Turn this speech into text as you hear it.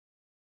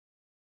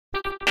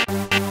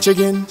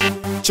chicken,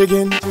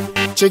 chicken,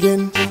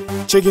 chicken,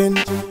 chicken,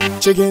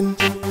 chicken,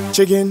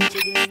 chicken.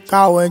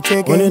 Cow and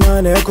chicken. When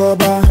in an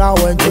coba, cow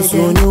and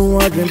chicken. You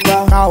want drink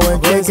cow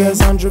and chicken.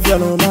 Central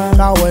Fellow,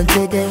 cow and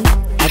chicken.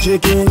 A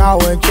chicken, cow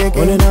and chicken.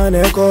 When in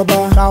an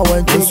coba, cow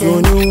and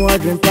chicken. You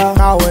want drink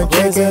cow and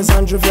chicken.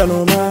 Central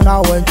Fellow,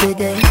 cow and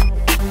chicken.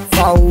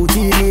 Foul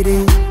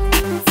diddy,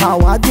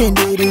 foul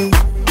diddy,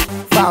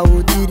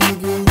 foul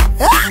diddy,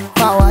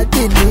 foul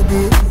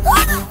diddy,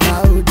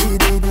 foul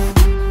diddy.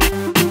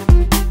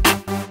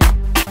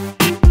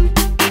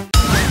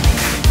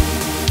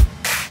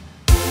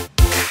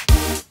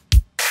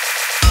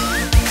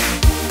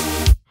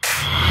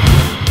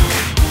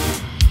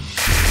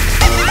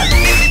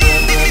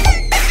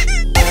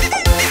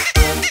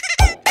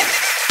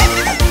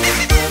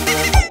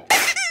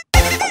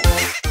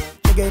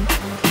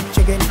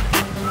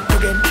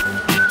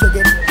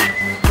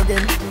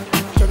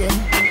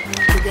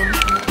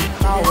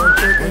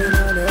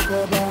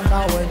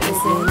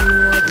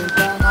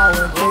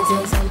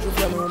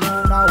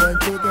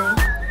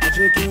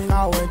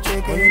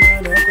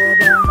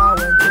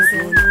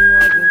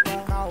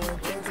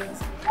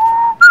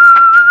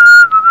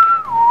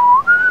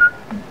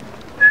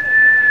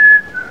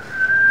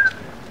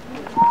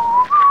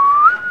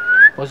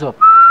 What's up?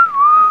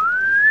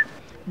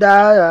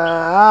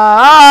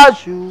 That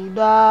should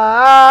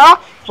die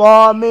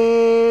for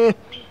me.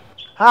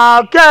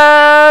 How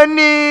can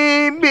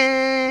it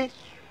be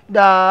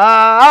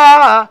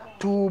that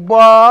two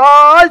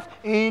boys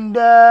in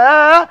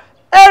the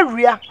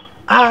area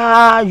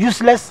are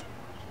useless?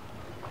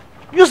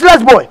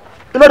 Useless boy.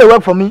 You know they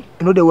work for me,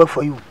 you know they work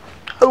for you.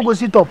 I will go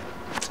sit up.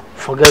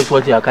 Forget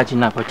what you are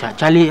catching up.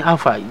 Charlie,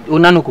 Alpha,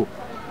 Unanuko.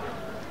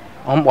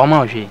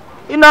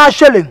 In our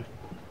shelling.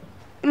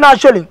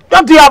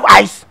 Don't you have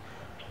eyes?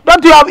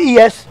 Don't you have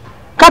ears?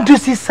 Can't you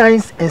see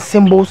signs and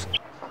symbols?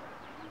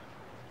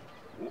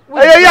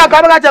 Yeah,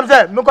 come on,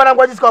 say. Me kona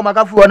kwa jiska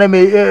makafu wana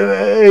me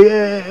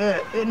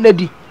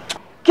nedi.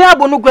 Kia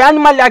bonuko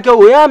animal yake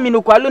o ya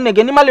minuko alo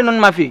nege ni mali non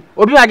mafi.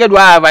 Obi ma get do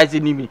advice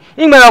ni mi.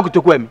 Ingme ya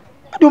kutokwa mi.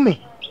 Do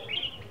me.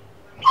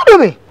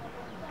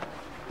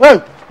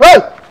 Hey.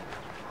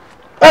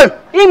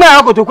 Ingme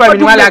ya kutokwa mi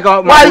ni mali yake.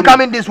 Why are you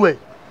coming this way?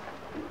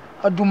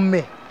 Do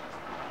me.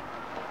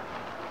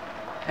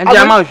 And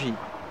the amount.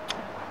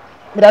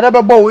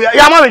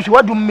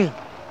 What do you mean?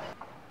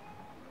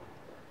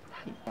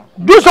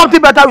 Do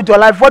something better with your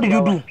life. What did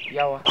you do?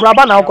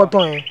 Crab na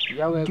okoton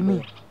give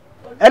me.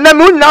 And then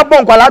me na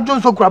bon kwala jo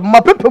so crab ma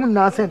pepem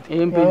na sent.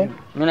 Me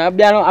na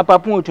bia no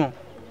apapun otun.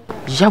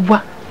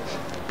 Jabwa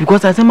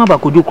because I say ma ba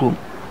kodokro.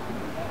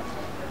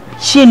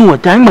 She no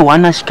time ma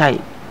wana sky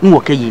no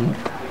woka yeni.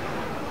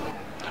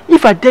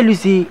 If I tell you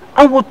say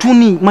I want to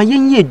ni ma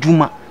yenye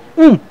eduma.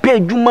 Pay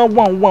eduma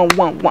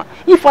 1.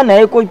 If I na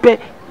eko pay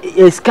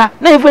eska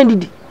na even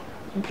did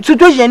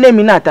situation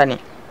name na atane.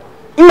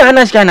 Ina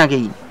na sky na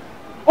ke.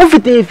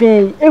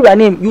 Every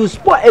name you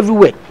spoil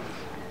everywhere.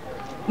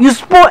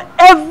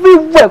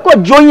 Ko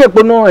join ye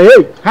ko no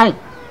hi.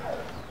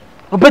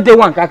 Opetey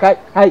one kaka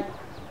hi.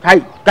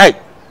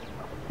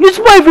 You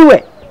spoil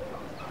everywhere.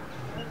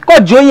 Ko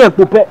join ye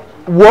pope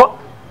wo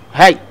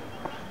hi.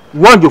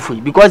 One for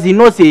you because he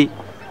knows say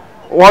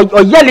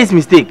or yell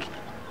mistake.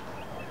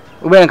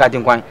 We ain't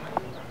cutting kwan.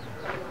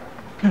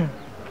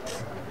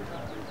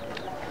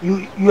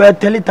 You are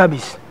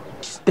Teletubbies.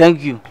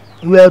 Thank you.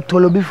 You are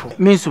Tolobifo.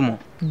 Me sumo.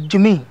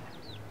 Jimmy,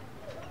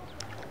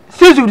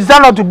 since you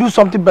decided not to do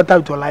something better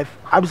with your life,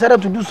 I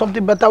decided to do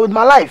something better with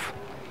my life.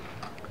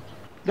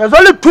 There's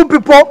only 2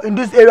 people in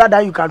this area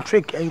that you can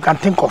trick and you can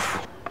think of.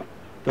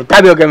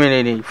 Forget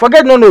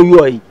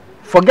you.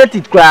 Forget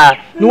it.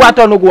 No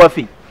ato no go off.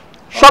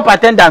 Shop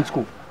attendant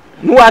school.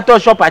 No ato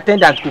shop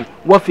attendant school.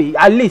 Wofi.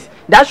 At least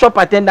that shop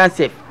attendant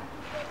safe.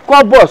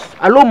 Call boss.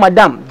 Hello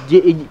madam.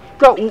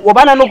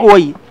 Obana no go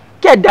yi.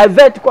 Ke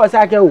divert ko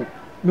sa ke o.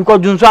 Because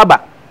dunso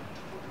aba.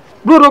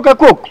 Bro ka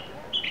cook.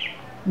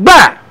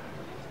 Ba.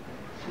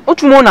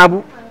 Otumo na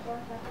bu.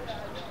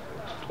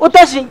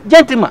 Otashi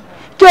gentleman.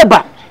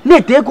 Keba.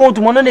 Ne te ko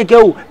otumo no ne ke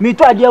o. Mi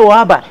to ade wo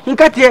aba.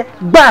 Nkate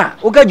ba.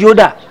 Okaji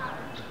oda.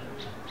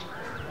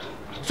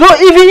 So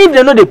even if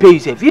they know they pay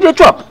yourself, you dey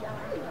chop.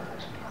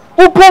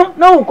 Upo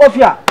na u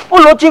coffee a. O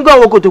lo chingo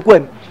wo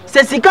kotokwem.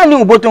 Se sika ni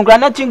uboton kra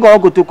na chingo wo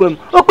kotokwem.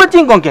 O pe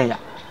chingo kenya.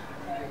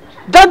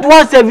 That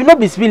one self you no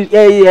be stealing.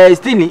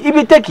 It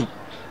be taking.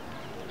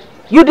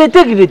 You dey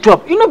take the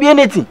chop. You no be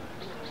anything.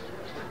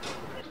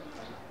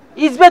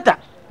 It's better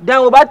than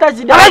Obata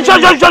Sida.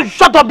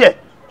 Shut up there.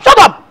 Shut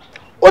up.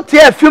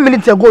 A few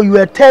minutes ago you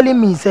were telling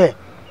me say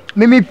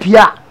Mimi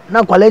Pia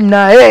na kwale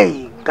na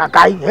hey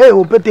kakai hey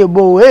opetey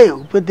bo hey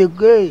opetey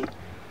hey.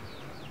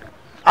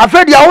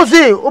 Afraid ya o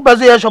say o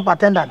bezo your shop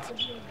attendant.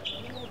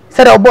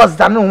 Said the boss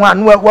that no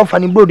one what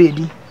funny bro dey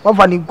di. What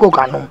funny coke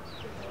anu.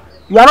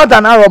 You are not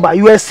an robber.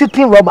 You are a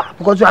sitting robber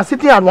because you are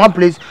sitting at one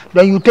place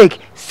then you take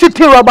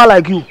sitting robber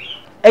like you.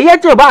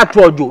 Eyete ba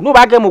atojo no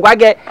ba ke mo kwa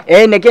ge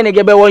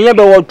neke be won ye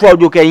be wo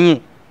tojo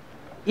keyin.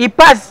 He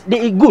pass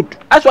the good.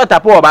 That's what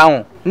apo ba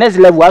hon. Next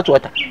level what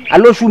water.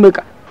 Allo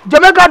shoemaker.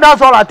 Jamaica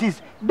does all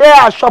artists. They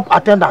are shop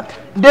attendant.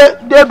 They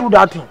do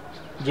that thing.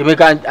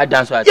 Jamaican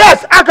dancer.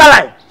 Yes,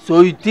 Akala.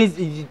 So you think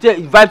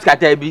vibes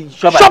can be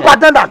shop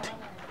attendant?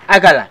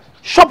 Akala.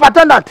 Shop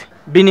attendant.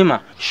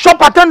 Binima.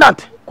 Shop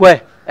attendant.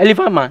 Kwe.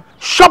 Elephant man.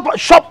 Shop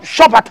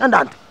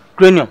attendant.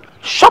 Cranium.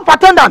 Shop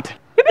attendant.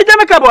 If you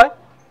Jamaica boy.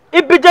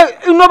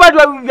 If you nobody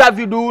we have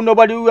to do,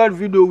 nobody we have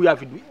to do, we have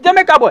to do.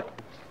 Jamaica boy.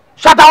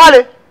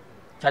 Shatawale.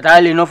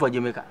 Shatawale not for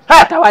Jamaica.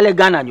 Hey. Shatawale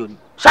Ghana Jodi.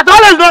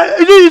 Shatawale is not.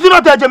 Is it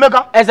not a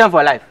Jamaica? SM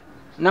for life.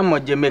 No more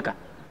Jamaica.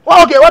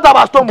 Well, okay, what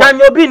about Stoneboy?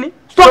 Janyobini.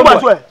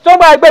 Stoneboy.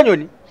 Stoneboy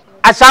Benyoni.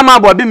 Asama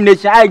boy Bim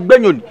Nation. I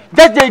Benyoni.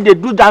 Just say they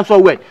do dance so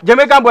well.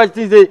 Jamaican boys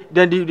still say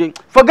then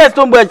forget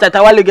Stoneboy and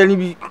Shatawale can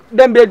be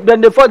then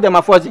they force them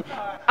a forcing.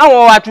 I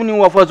want to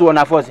know force one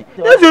a forcing.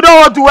 If you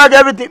don't want to work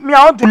everything, me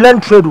I want to learn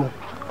trade. I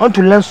want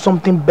to learn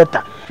something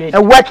better.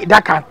 A work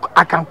that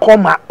I can call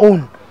my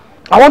own.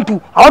 I want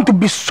to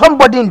be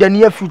somebody in the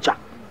near future,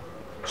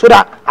 so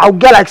that I'll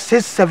get like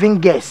 6-7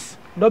 girls.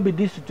 Don't be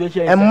this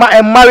situation. And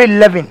marry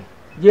 11.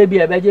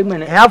 JB,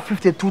 I have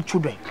 52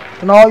 children.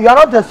 You know, you are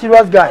not a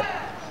serious guy.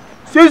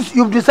 Since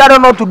you've decided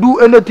not to do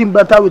anything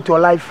better with your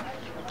life,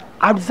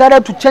 I've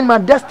decided to change my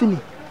destiny.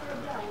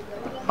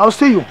 I'll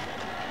see you.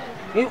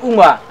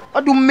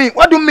 What do you mean?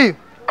 What do you mean?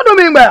 What do you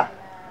mean by that?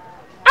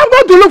 I'm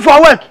going to look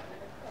for work,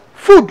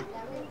 food,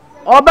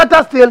 or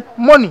better still,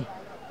 money.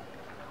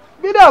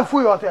 Be there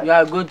for yourself. You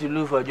are going to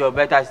look for job,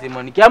 better still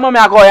money. Come on,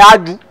 I call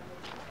you.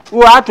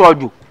 Who I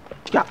told you?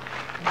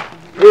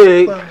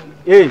 Hey.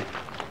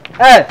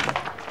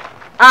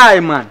 Aye,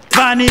 man.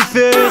 Funny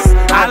face,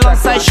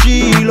 alongside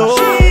Shiloh.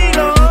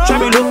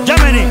 Germany,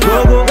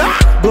 go,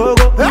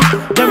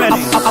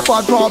 Germany.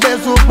 Apotro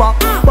bezuba,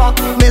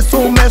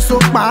 mesu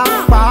ba,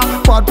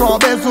 apotro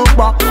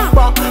bezuba,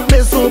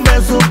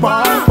 mesu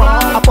ba,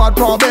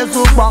 apotro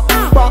bezuba,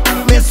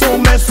 mesu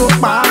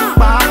ba,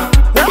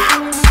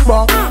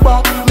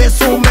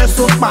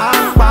 mesu ba,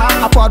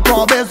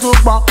 apotro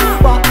bezuba,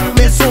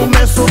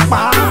 mesu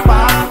ba,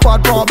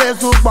 apotro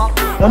bezuba.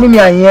 Don't me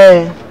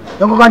here.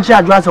 Don't go and share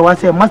address or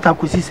say master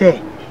kusi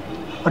say.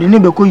 Or the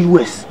name be go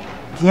US.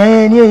 The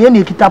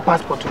any kita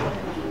passport.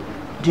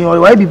 The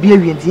why be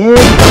behavior the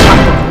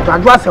passport. To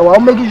address or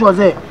make sure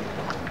say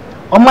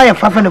on my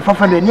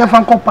 500 near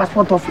fan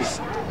passport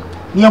office.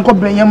 Near go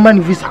bring your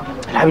money visa.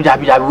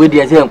 Dabi we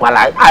dey say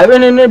nkwala. Ah we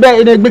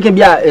be can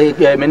be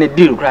a me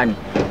deal kran.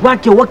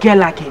 Work here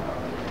like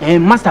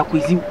master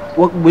kusi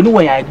we no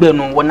wan agbe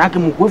no won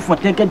akemu go for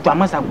take to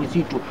master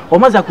kusi to. O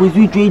master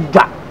kusi to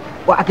edwa.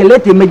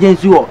 Akelete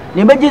emergency or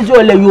the emergency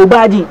or you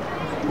badi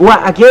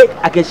wa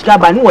akeshika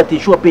ba ni wote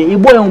shop e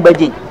boy on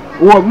badi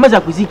wo masa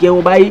kusike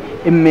wo bai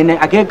emene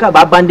akeka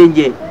ba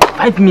bandage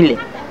 5 million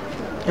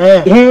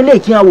le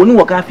kian wo ni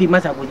wo ka fi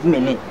masa kusi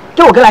mene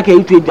ke wo kala ke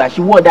itu edwa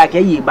shi wo da ke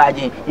yi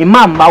baje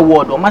imam ba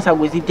wo do masa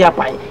kusi ti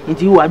apai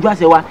nti wo adwa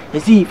se wa e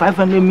si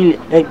 500 million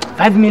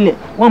 5 million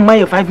one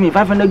my 5 million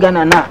 500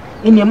 Ghana na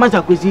eni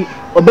masa kusi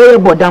obeye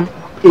bodam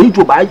e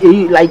itu ba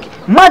like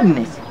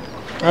madness.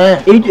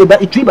 It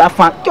will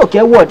fan.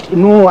 Okay, what?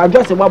 No, I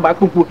just about back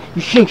people.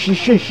 You shake.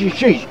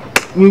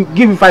 You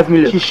give me 5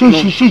 million. She.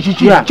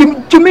 Yeah.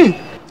 To me,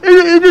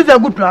 it is a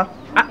good plan.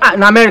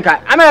 In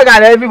America,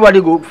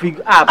 everybody go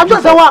figure up. I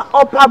just want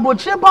up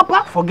about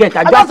papa. Forget.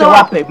 I just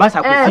want pay.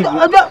 Masa kusi.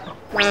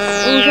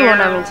 You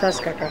wanna meet us,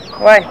 Kaka?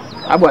 Why?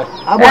 Aboy.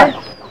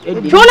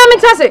 You wanna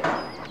meet us?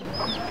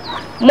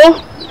 Mo.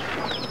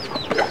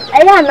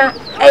 Ayana,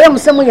 ayam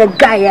semu ya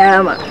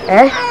gaya ma.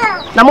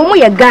 Na mo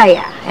ya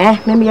gaya.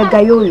 Me ya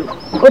gayo.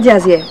 O di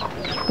azie.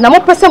 Na mo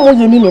pese mo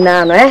ye ni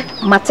na no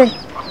mate.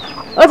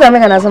 O ta me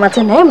kana so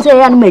mate na em say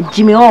ya no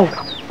magimi on.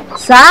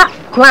 Sa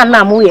plan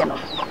na mo ye no.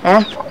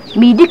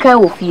 Me di kai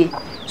ofie.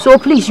 So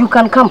please you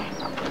can come.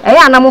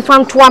 Ya na mo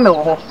fan to ame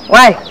wo.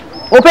 Why?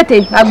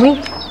 Opetey agui.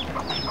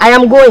 I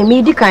am going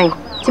me di kai.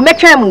 Ti me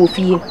twa mo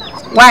ofie.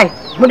 Why?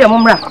 Mo de mo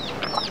mra.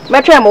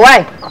 Me twa mo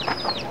why?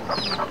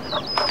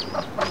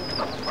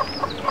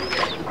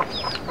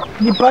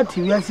 Ni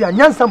party we see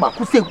anyansa ba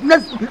ku say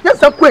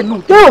nyansa ku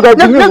enu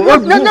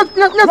Nyansa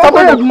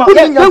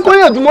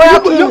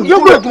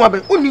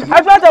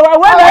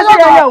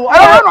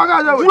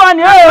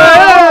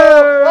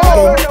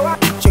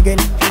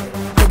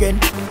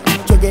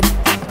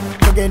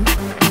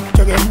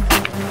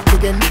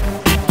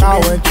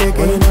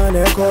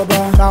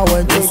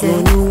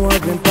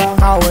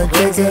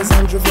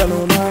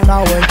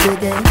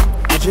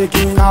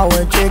chicken, cow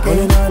and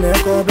chicken,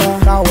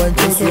 cow and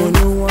chicken.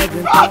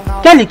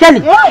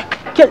 Kelly.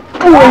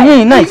 Oh,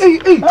 yeah, nice.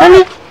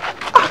 Kelly,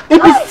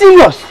 it is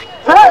serious.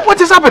 What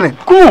is happening?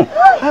 Come on.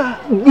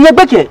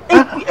 Nebeke,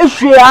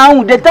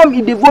 the time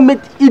he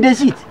vomit, he the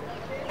shit.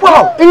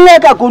 Wow, in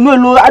like I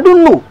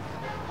don't know.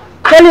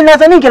 Kelly, na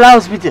sani kela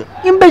hospital.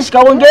 In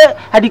Beshka won't get,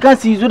 I can't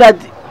see so that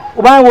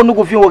Obama won't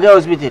go feel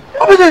hospital.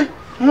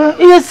 It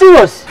is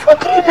serious. For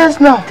 3 days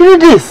now. 3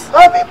 days.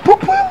 I've been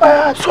pooping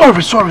my ass.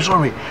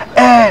 Sorry.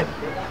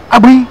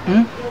 Abri,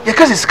 your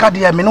cousin is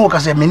cardiac, me no can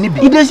say me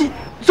nibi. It is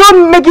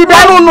so make it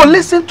no,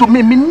 listen to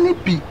me, me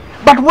nibi.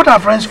 But what are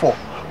friends for?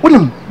 What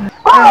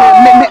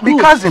Me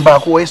cousin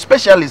back a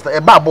specialist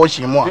about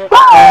abortion more.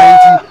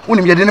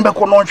 When you didn't be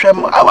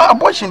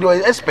abortion, you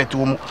are expert. So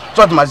no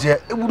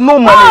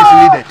money is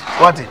needed.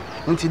 What?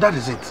 That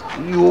is it.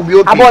 You will be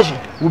okay. Abortion.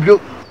 Will be.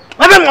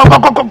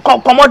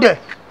 Come on there.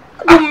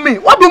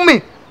 What do you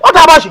mean? What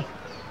abortion?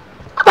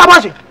 What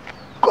abortion?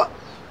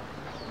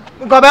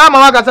 Because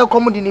mama can say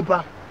come to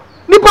Nipa.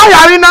 Nipa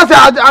yari na say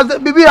as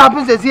baby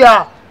happens to see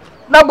her.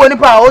 Na bo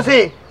Nipa o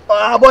say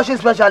abortion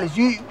specialist.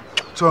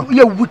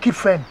 You're a wicked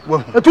friend. You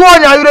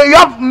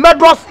have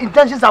murderous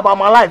intentions about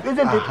my life, isn't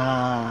it?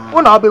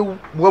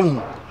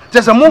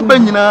 Just a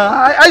moment,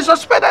 I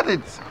suspected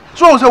it.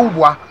 So I said,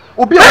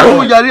 Obi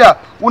Yaria,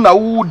 una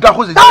who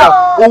Dahos,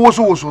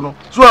 also.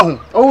 So,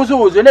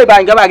 also, the neighbor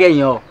and Gaba again,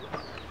 yo.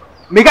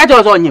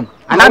 Mikachos on him,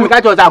 and I'm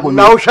Mikachos.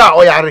 Now, shall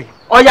Oyari.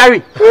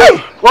 Oyari.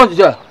 What's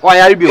your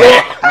Oyari?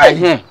 I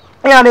hear.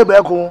 I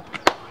never go.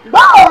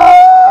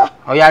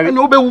 Oyari,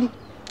 no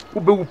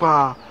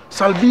Ubepa.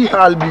 Salbi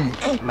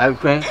Halbi. My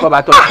friend, come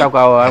back to talk.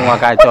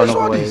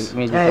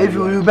 If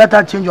you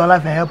better change your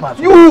life and help us.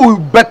 You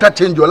better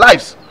change your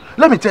lives.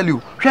 Let me tell you,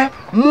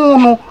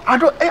 no, I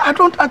don't.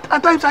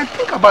 At times I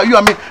think about you.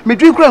 I mean, me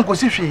drink and go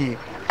see.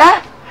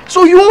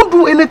 So you won't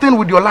do anything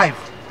with your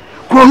life.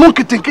 Krono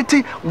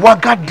kiti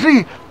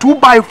wagadri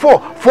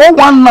 2x4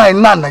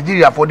 4199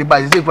 Nigeria for the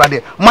bicycle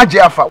Friday.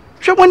 Majiafa.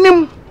 She want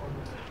him.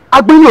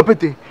 Agbeni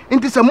opete.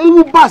 Inti se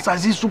mu bass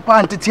as super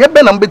entity e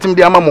be na mbetim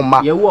de ama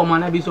mama. Ye wo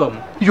na bi so.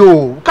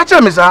 Yo, catch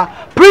me sir.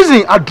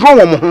 Prison I draw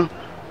wo ho.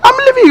 I'm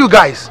leaving you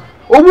guys.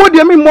 Owo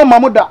de me mo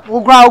mamuda.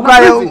 Ukra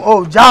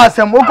oh,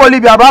 jasem uko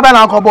Libya baba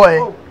na ko boy.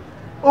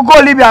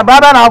 Uko Libya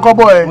baba na ko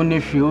boy. Oni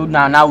fi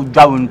na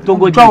udwa won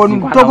Togo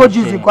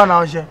jizi kwa na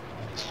o se.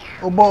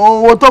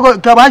 O Togo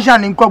kabasha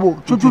ni nkobo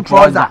chuchu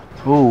trouser.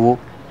 Oh.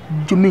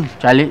 Jumi.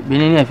 Charlie,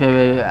 Benin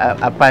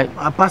apa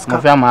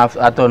Pascal. Ma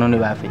ato no ne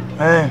ba fe.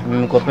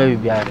 Mi ko pe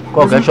bibia.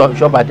 Ko ke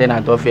shop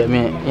attendant of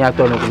me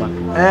ato no kuma.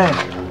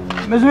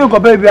 Me ko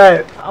pe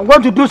bibia. I'm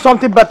going to do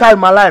something better in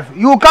my life.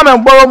 You come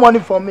and borrow money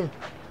from me.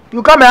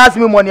 You come and ask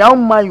me money, I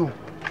won't mind you.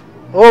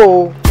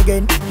 Oh.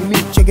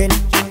 Chicken.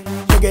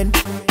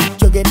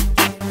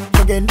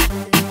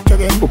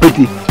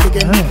 Opetey.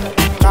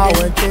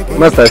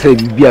 Master say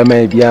bibia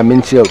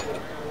me chill.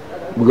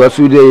 Because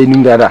you dey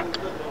nim dada.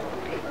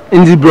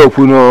 In the broke,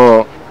 you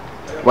know,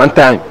 one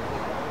time.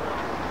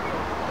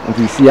 And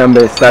you see, I'm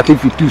starting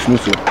with 2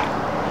 snooze.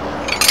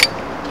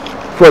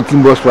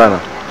 14 boss runner.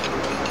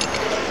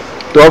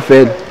 12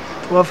 L.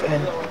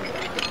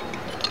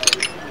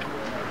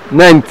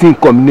 19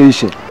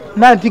 combination.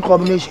 19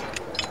 combination.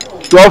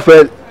 12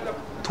 L.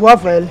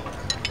 12 L.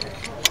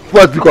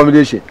 40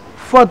 combination.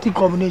 40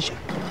 combination.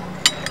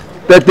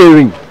 30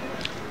 ring.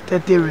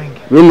 30 ring.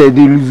 When they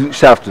lose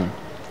shaft.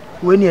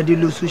 When you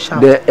lose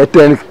shaft. The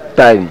eternal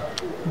time.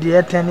 The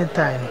eternal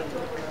time.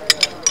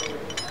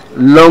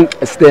 Long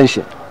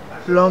extension.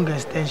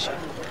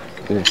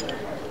 Yeah.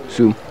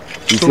 So,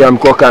 you see, I'm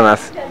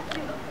cocanas.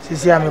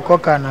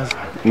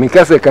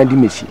 Mikasa candy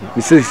machine.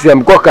 You see,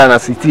 I'm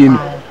cocanas.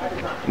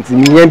 It's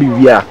me,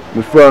 Bibia,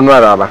 before no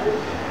araba.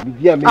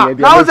 Bibia, me,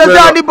 now,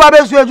 the only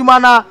Babes, you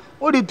mana,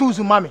 what the tools,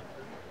 mammy.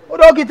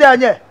 What don't get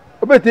there?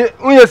 Opetey,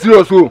 you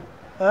serious?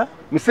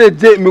 Me say,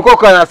 me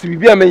cocanas,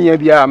 Bibia, me,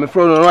 Bibia, me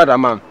from no other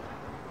man.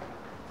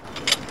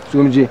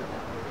 So, me.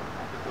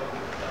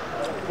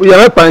 We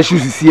have pan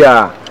shoes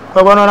here.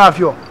 But we don't have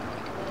you.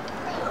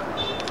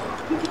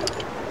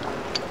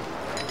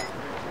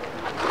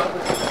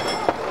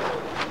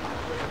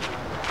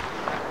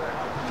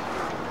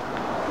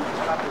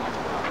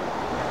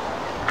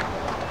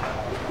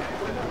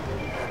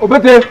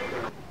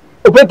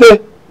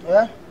 Opetey.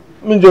 Yeah.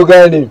 Me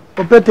joga name.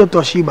 Opetey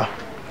Toshiba.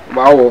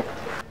 Wow.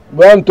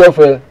 Bon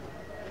 12L.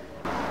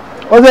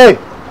 Okay.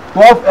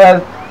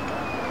 12L.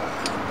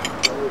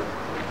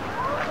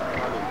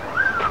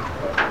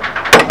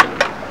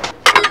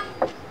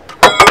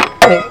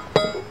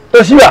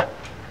 Toshiba.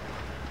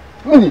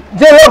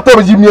 Je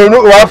laptop ji mi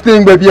no wa after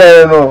ngbe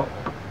bia no.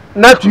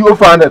 Na tu o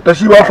fa na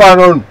Toshiba fa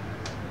no.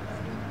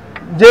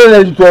 Je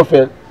le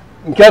 12L.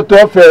 Nke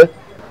 12L.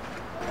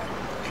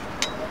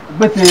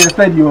 But you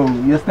steady,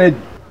 you steady.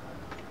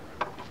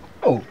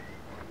 Oh.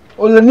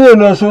 Ole ni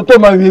no so to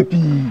ma we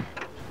pi.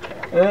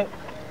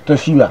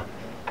 Toshiba.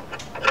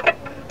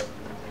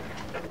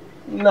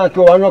 Na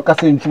ko wa no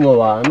kase ntumo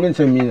wa, me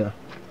nse mi na.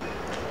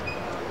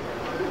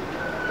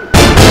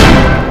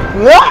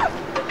 Yeah.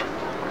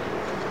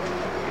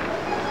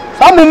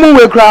 Some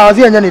we cry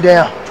see anya ni dey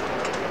ah.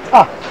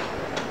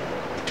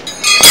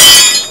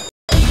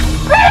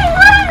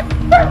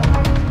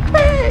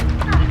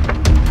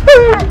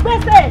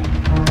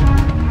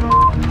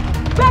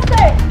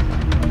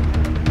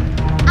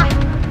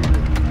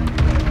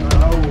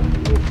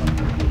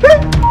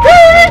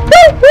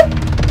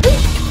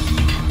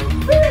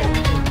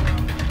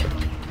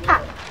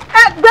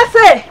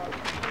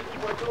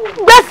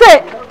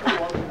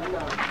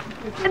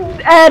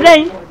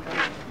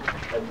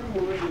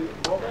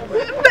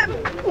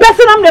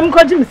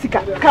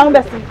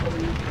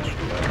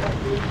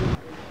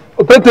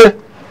 Opetey.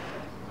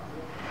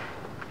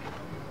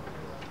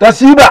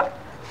 Toshiba.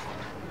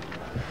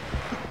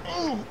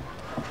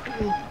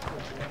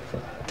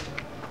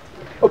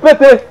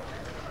 Opetey.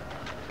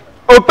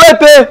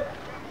 Opetey.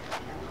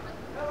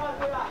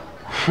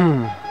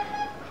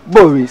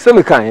 Boy, say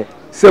me kan.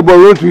 Say boy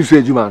want to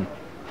say man.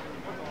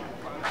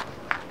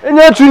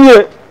 Enya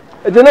tunye.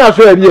 E de na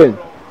aso e bien.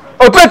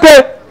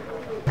 Opetey.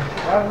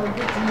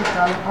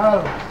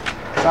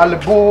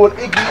 Salbul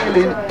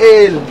igilin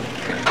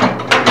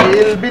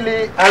el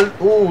billy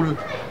al-ul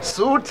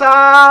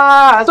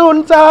Suntal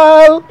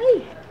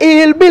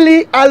il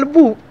billy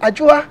al-bu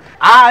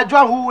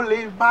Ajwa who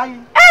live by.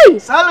 Hey,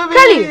 Salvi.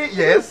 Kelly.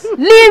 Yes.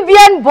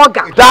 Libyan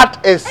burger.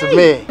 That is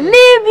me.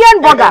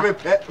 Libyan burger.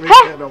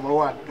 Number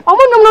one.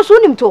 Omo no so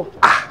nim to.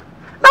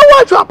 Now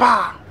what you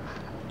apa?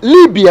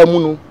 Libya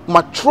munu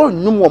matro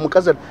nyum wo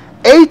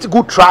 8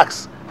 good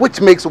tracks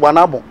which makes one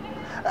album.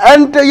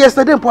 And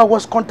yesterday I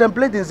was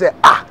contemplating say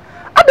I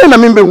don't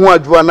remember who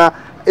Adwana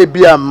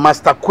ebia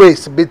master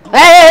quiz bit.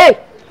 Hey.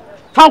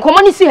 Fan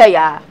komani si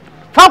ya.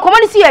 Fan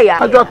komani si ya.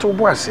 Adwa to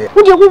bo ase.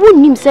 Wo de wo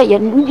nim say ya,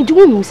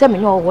 wo nim say me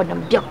no wo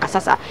nam bia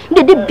kasasa.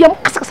 De bia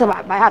kasasa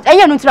ba ha.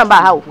 Eya no ntira ba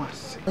ha o.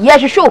 Ye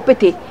hwehwe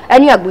opete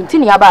ani agbunti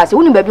ne aba ase.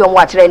 Wo nim ba bia wo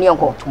akere ne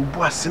enko. To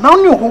bo ase. Na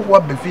oni ho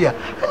abefia.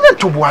 Enya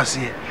to bo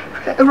ase.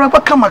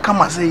 Ewraba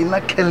kama say na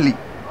Kelly.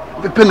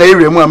 Pepe na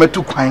area mu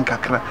ametu kwan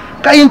kakra.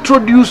 Ka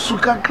introduce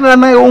kakra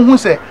na ohun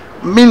say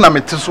me na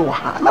mete so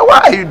ha. Now why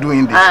are you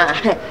doing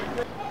this?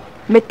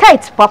 Me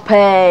tight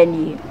papa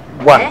ni.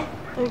 One.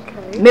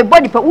 Okay. Me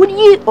body pa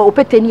wudi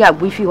opete ni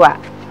agbufi ho a.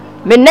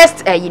 Me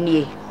next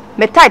ni.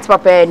 Me tight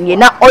papa ni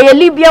na oye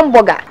Libyan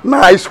burger.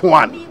 Nice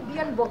one.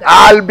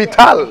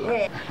 Albital.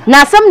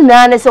 Na sam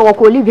na ne se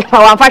woko Libya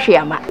wa fa hwe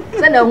ama.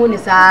 Se na hu ni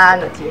sa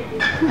no tie.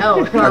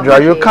 Adwa,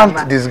 you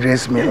can't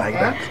disgrace me like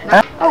that.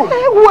 Oh,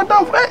 what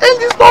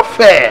and it's not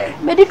fair.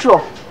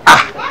 Meditro.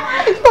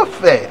 It's not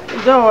fair.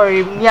 Don't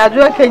worry, me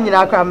Adwa can you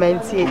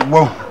commenti.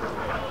 Wow.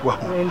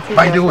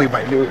 By the way,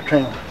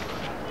 train.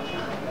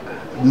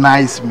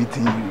 Nice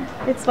meeting you.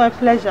 It's my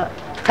pleasure.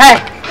 Hey.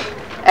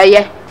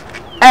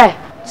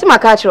 See my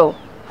catcher.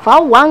 Fa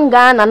one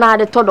Ghana na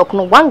de todok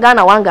no one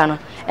Ghana.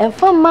 And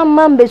for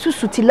mama be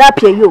susu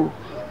tilapia yo.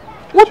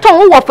 Wo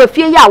ton wo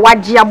fafie ya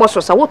waje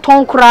abososa wo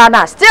ton kra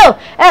na still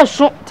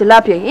so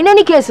tilapia. In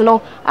any case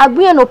no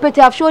agbe no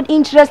Opetey have showed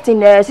interest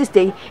in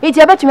sister. It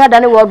ya betumi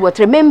adane world war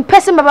 3 me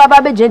mpese me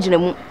baba be ginjina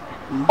mu.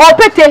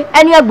 Opetey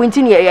ani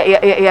agbunti ne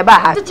ye ba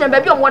ha. Tiche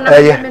ba bi on wona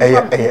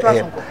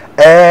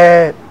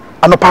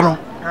anopa no.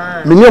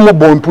 Me ne mo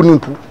bo mpu.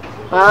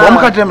 Bo mo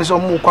ka tell me so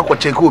mo kwakọ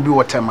check obi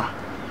wotema.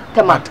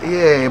 But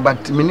yeah,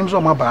 but minim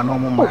so ma ba no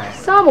mo mai.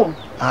 Samo.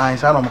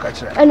 Isa no mo ka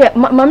kire. Ene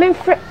mama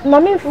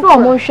mfro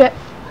mo hwe.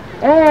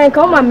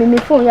 Ka ma me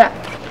phone ya.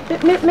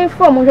 Me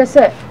phone mo hwe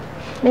se.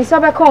 Me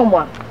sabe ka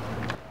mo.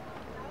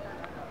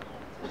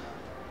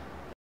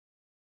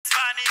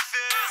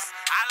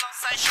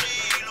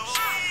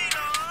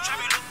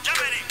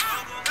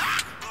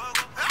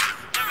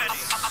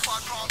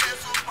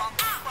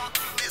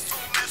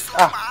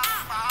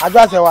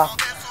 Adwa se wa.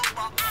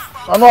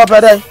 Ono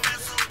opede.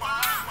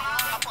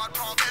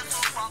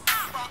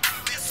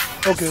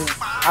 Okay,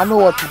 I know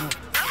what to do.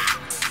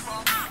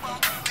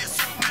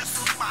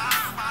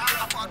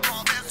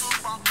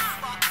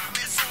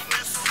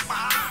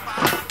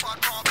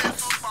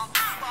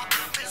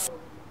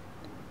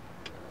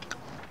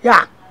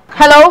 Yeah.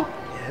 Hello?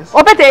 Yes.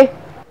 Opetey.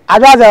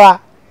 Ajazewa.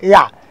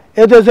 Yeah.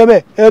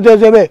 Etosebe.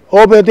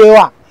 Opetey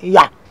wa.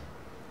 Yeah.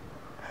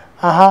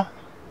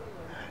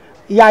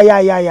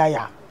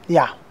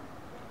 Yeah.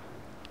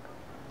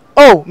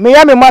 Oh,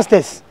 Miami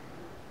Masters.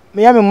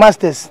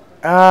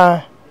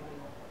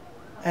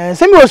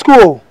 Send me to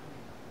school.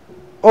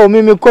 Oh,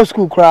 me go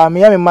school cry.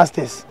 Miami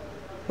Masters.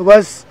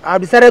 Because I've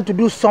decided to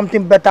do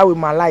something better with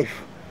my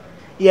life.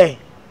 Yeah.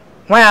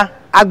 Why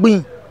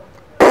Agbin?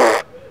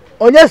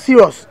 Oh, yes,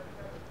 serious.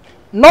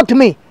 Not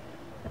me.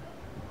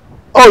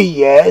 Oh,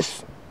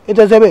 yes. It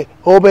is a way.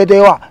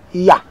 Opetey wa.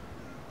 Yeah.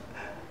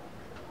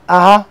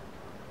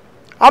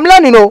 I'm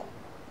learning, oh.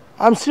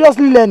 I'm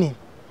seriously learning.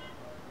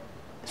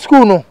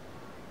 School, no.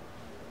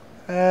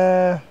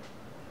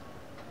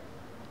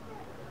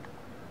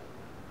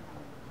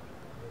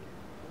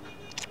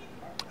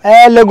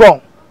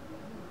 Legon.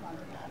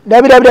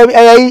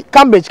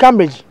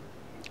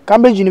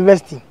 Cambridge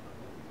University.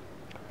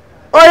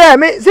 Oh yeah,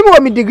 see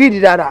me degree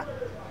did that.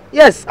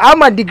 Yes, I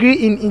have a degree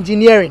in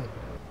engineering.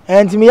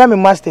 And me have a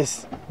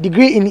master's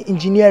degree in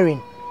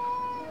engineering.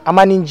 I'm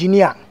an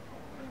engineer.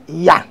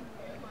 Yeah.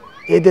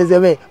 It is a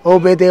way.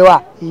 Opetey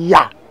wa.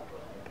 Yeah.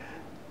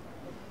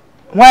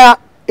 Where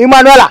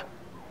Emanuela?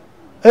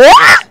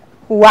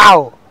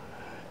 Wow.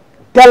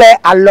 Tell her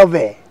I love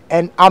her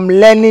and I'm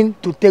learning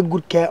to take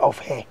good care of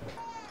her.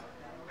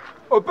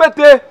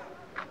 Opetey.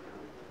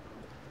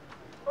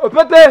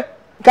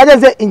 Can you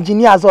say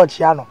engineer as well,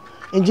 Chiano?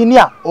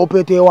 Engineer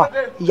Opetey wa.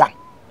 Yeah.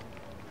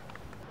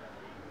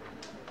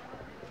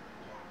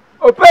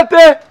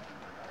 Opetey.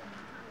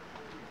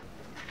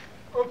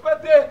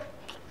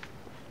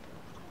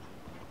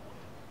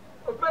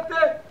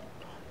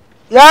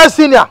 Yes,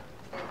 senior.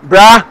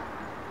 Bra.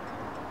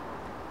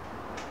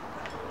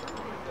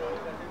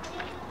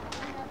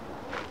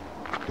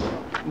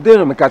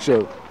 Then me catch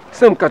you.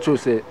 Some catch you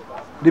say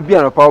the be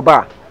an power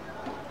bar.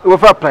 We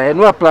fa apply,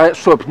 no apply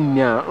shop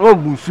nia. No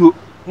bunsu.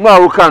 Ma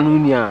wo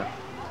kan nia.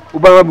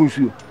 Uba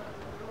bunsu.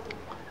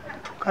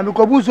 Can be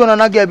kobusu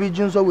na get be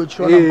junso with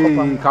you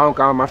and copper.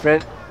 Come my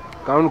friend.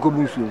 Come ko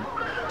bunsu.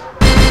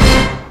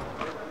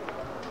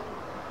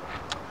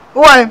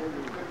 Why?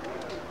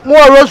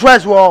 More Rolls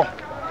Royce wo.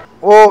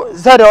 Oh,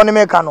 is that the only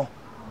mechanic?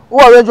 Who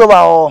are Range Rover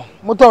or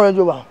motor Range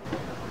Rover?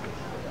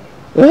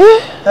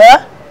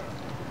 Eh?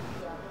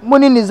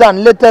 Money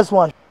Nissan, latest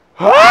one.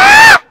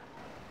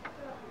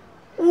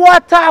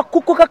 What a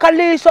cuckoo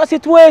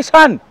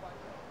situation.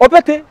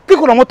 Opetey, pick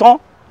on motor.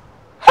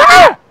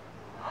 Ha!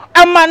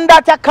 A man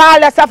that a call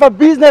yourself a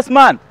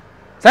businessman.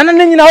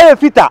 Sending in a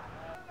fitter.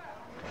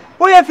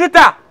 Who you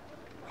fitter?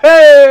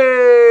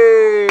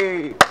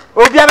 Hey!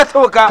 Obiara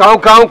toka.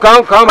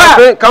 Come, my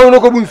friend. Come no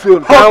go bunsu.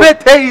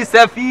 Opetey is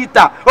a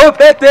fitter.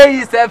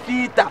 Opetey is a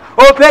fitter.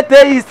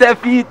 Opetey is a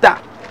fitter.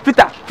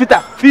 Fitter.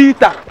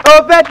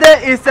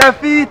 Opetey is a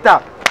fitter.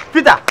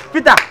 Fitter.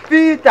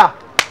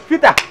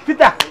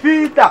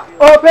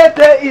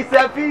 Opetey is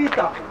a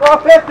fitter.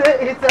 Opetey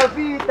is a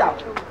fitter.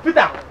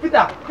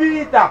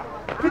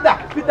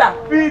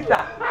 Fitter.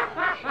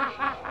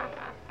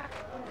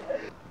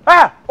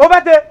 Ah,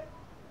 Opetey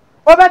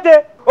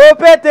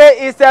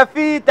is a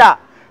fitter.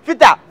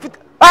 Fitter.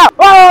 Ah,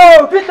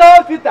 oh,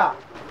 fitter.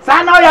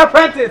 Sign now your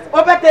apprentice.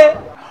 Opetey.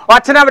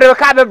 What you never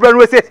can be brand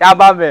we say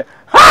about me.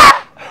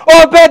 Ha!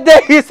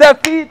 Opetey is a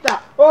fitter.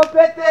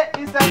 Opetey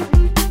is a fitter.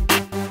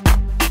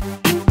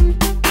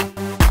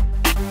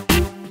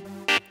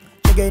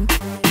 Chicken.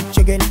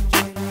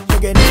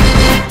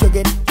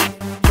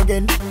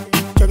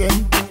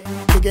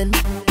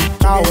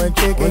 Cow and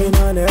chicken.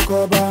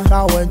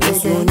 Cow and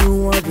chicken.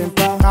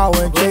 Cow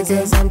and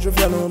chicken. Central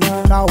Fellow.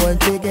 Cow and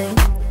chicken.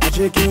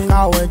 Chicken.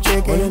 Cow and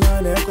chicken.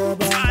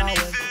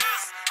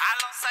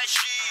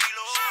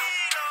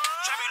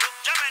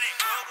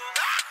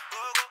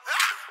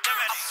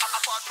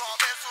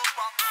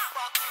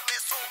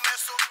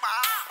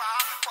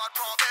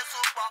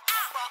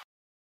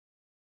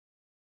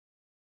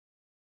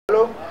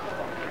 Hello?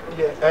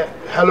 Yeah.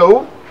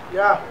 Hello?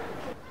 Yeah.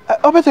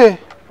 Opetey.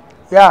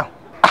 Yeah.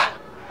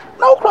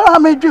 Now,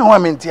 I'm a dream.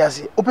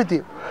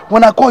 Opetey,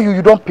 when I call you,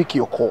 you don't pick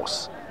your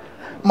calls.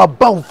 My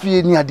bow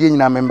fear near the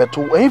member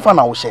too. If I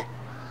now say,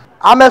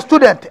 I am a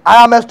student.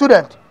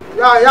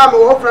 Yeah, I'm a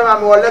work friend.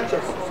 I'm a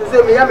lectures.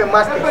 So me am a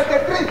master's.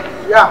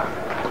 Yeah.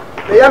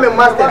 Me am a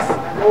master's.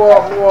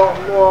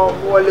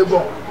 More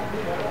legal.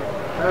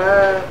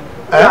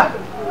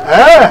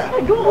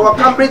 Or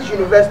Cambridge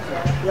University.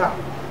 Yeah.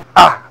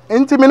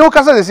 Inti me no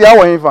kasa this year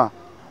when you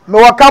Me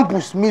work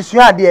campus. Miss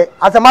you there.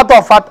 As a matter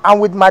of fact, I'm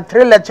with my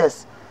 3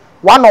 lectures.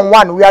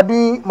 One-on-one, we are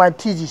doing my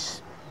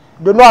thesis.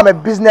 They know I'm a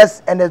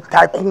business and a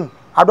tycoon.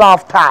 I don't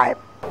have time.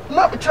 You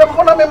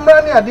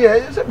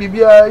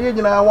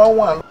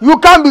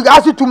can't be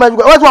asking too much.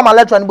 Where's my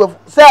lecture?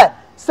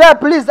 Sir,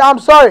 please, I'm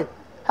sorry.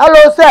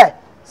 Hello, sir.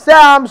 Sir,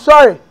 I'm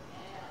sorry.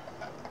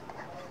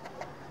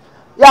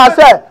 Yeah,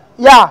 sir.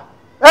 Yeah.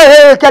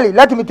 Hey, Kelly,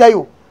 let me tell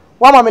you.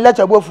 One of my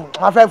lecture go for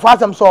my friend for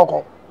some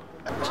so.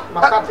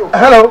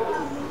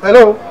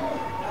 Hello.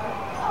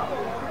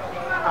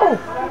 Oh,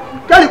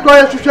 Kelly, go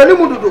ahead. Socially,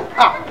 mudu.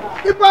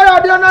 If I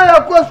had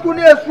another course, school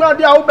near school,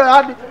 they are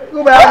bad.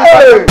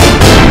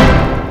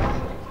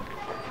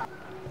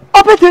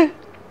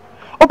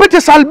 Opetey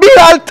salbi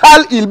al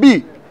tal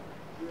ilbi.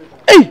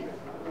 Hey,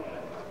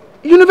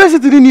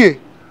 university in here.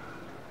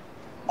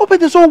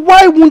 Opetey, so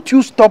why won't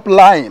you stop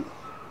lying?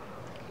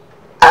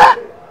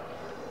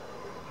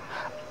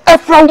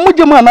 Efra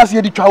umujema nasi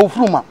yedi chwa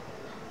ufruma.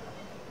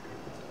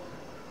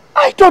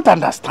 I don't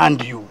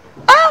understand you.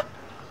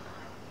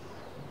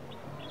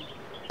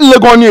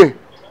 Legonie.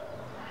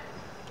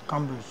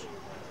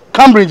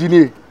 Cambridge in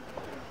here.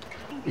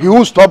 He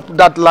won't stop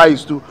that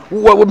lies too.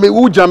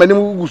 Who Germany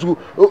who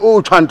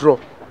chantro.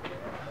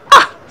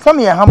 Some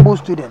a humble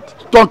student.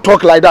 Don't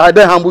talk like that. I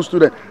don't humble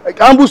student.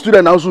 Humble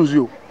student now sues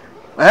you.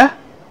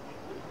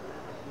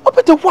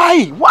 Opetey,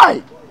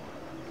 why?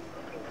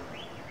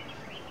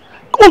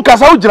 Come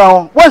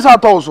on, where's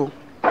that also?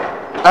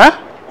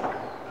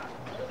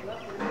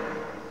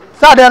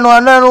 Saturday no.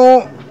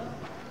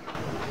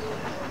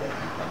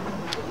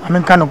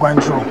 I'm kind of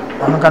control.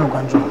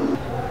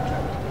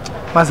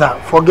 Master,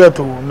 forget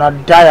to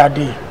not die a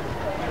day.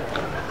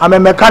 I'm a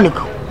mechanic.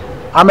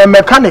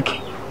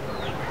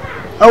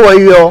 How are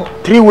you?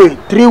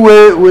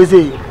 Three-way with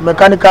a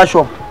mechanical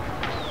shop.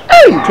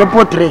 Hey,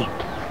 3.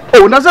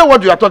 Oh, that's not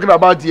what you are talking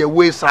about here.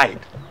 Wayside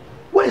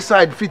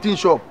fitting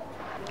shop.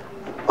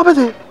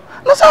 Opetey,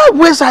 that's how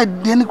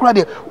wayside the any crowd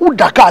there. Who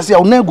Dakar say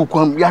I'll never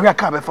come. You have a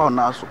car found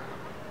now. So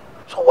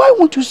why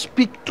won't you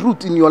speak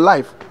truth in your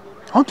life?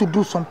 I want to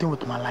do something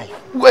with my life.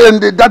 Well,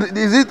 and that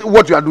is it.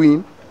 What you are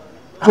doing?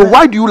 So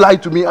why do you lie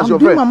to me as your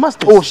friend? My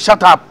masters. Oh,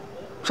 shut up.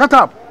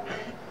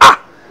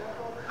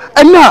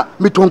 And now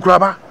me ton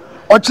kraba.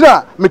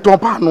 Ochira me ton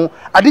pa no.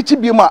 Adichi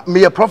bi ma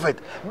me a prophet.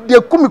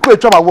 They come me ko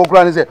etwa ma work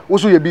and say,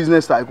 "Also your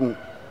business tycoon."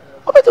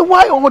 But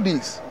why all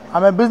this?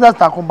 I'm a business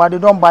tycoon, but they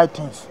don't buy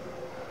things.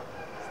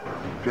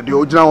 The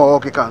original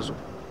okay cancel.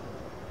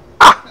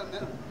 Ah!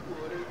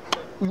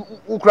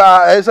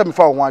 Ukra ese mi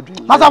fa won adu.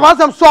 Masa fa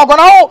sem so go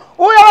na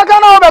o ya ka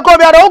na o be ko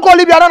bi ada o ko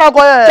Libya na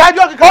ko ye.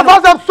 O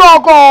fa sem so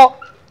go.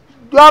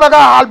 You are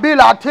ga albil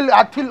atil.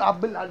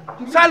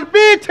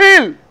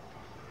 Salbitil.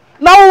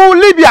 Now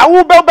Libya,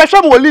 who be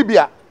sham wo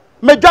Libya.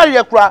 Majority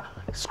ekra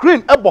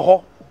screen ebo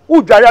ho.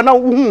 Who dware na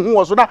hu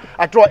was na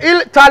atro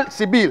il tal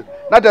sibil.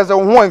 Na there's a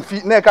one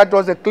feet na ka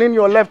just clean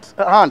your left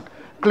hand,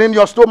 clean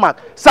your stomach.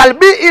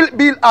 Salbi il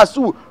bil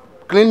asu,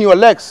 clean your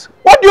legs.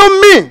 What do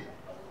you mean?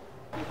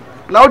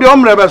 Now the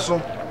omre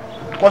beso.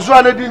 Koso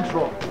ane din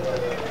tro.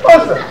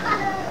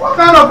 What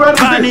kind of friend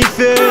Funny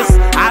face,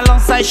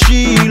 alongside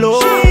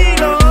Shiloh.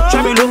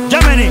 Chamilo,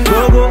 Germany,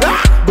 go,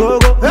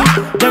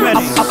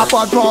 Germany.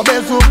 Apotro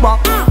besu ba,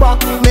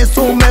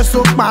 mesu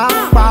ba,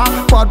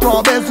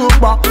 apotro besu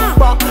ba,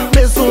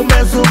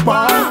 mesu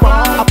ba,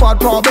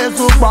 apotro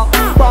besu ba,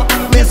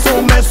 mesu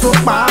ba,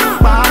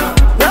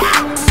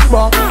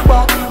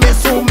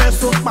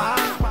 mesu ba.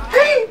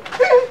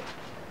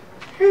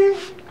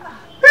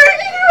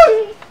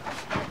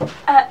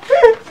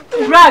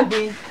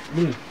 Bragby.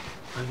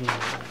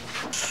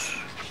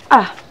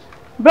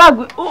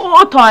 Bragby,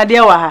 o ton ade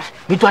wa ha.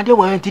 Mi to ade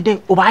wa enti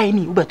den o ba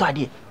ni, o be to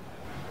ade.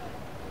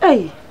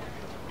 Hey.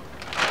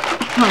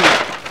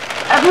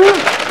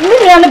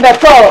 Me yan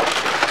beto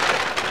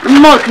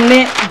milk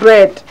ni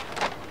bread.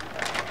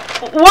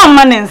 One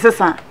man in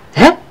sesa.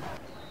 Eh?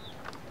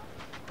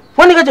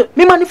 Wani ka je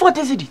mi mani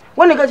 40 cedi.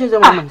 Wani ka je ze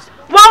mama.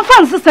 One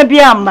fan sesa bi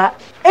amba.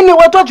 Eni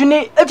wo to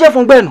ni eje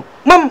fun gbe no.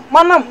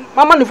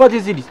 Mama ni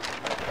 40 cedi.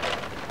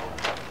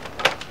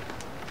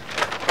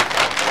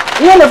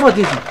 Iye le 40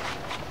 cedi.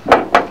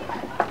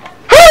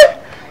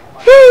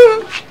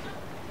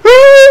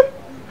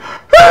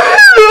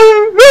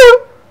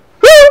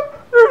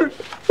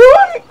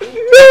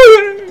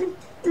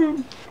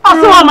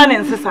 Aso wa man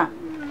in sesa.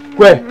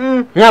 Kwe,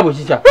 nya bo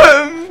chicha.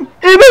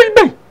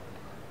 Ebe.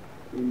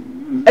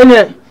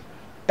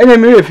 Ene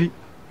mi refi.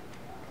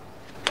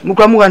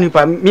 Mukwa ni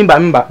pa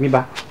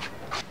mimba.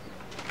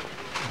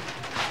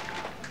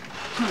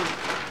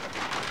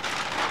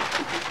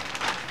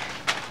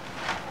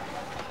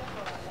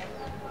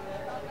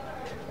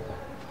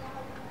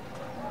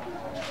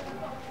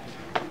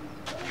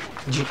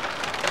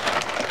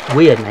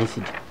 We are nice.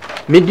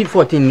 Maybe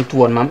 14 to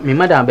 1 me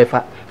madam be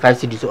 5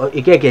 cedis o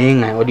ekeke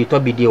yen o di to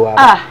bi de wa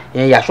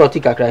ya short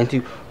kakra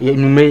nti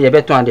nume ye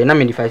beto ande na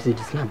me di 5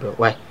 cedis na bro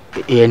why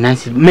e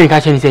nice me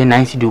ka chen say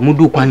nice do mu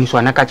du kwan ni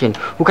so na ka chen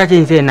u ka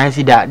chen say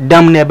nice da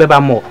dam na be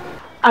ba mo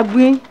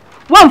Agui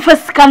one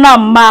first kana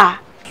ma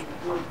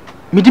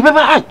mi di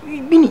baba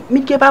bini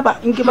mi ke baba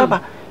inke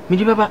baba mi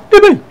di baba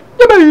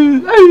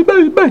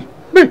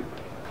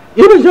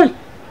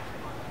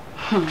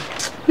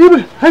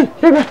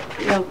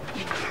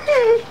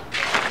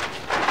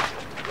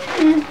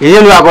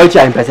Iye nu agol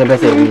cha pese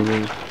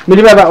mi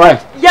di baba why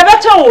ya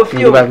beto wo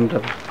fio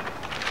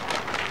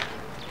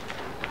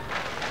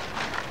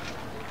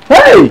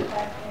hey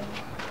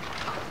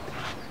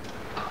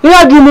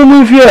ya di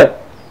mu fie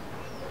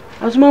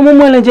asuma mu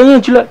le je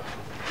yin chula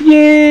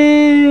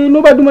ye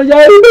no ba du ma ja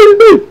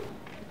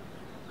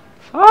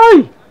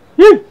ai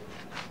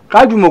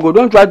ka du mo go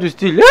don't try to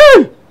steal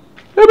hey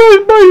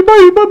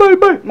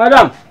bye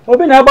madam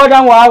obi na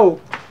bodan wa o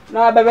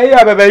na bebe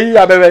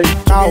ya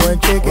Cow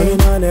and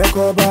chicken on a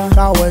coba,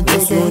 cow and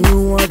chicken,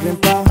 you want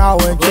drink cow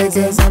and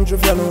chicken, Sandra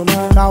Fellow,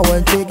 cow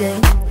and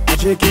chicken,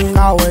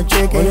 cow and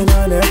chicken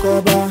on a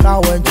coba,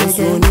 cow and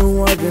chicken, you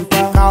want drink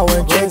cow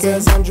and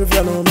chicken, Sandra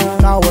Fellow,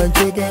 cow and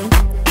chicken,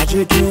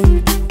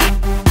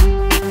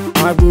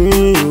 I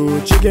bring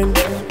you chicken. I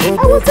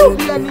will tell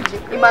you,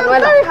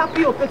 Emanuela,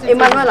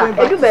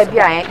 you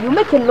baby, you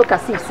make him look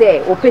as if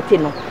say opetey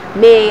no.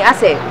 Me I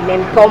say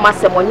men Thomas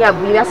Semonia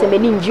agree I say me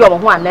ninja o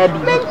ho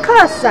anabi. Men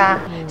kasa.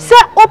 Say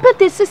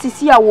opetey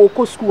sisi a wo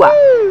ko school a.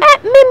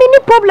 Me ni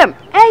problem.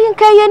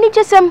 Nka ye ni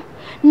chesem.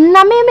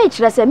 Na me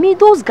kire say me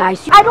those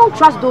guys. I don't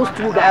trust those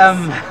two guys.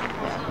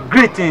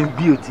 Greetings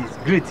beauties,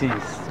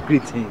 greetings.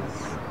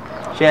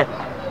 Share.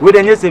 We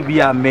dey say be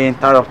a me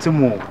interrupt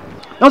mo.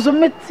 No so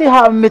me see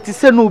how me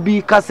say no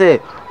be ka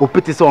say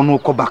opetey say no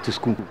go back to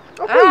school.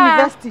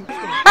 University.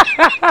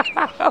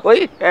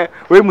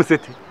 We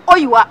museti. Oh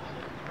you are.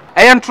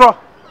 Intro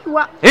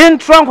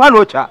kwa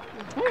no cha.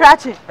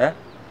 Krache.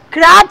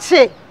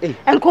 Krache.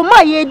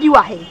 Enkoma ye di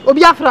wa he.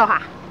 Obi afro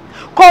ha.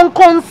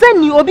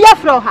 Konseni obi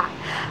afro ha.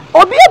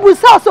 Obi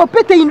ebusa so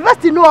opetey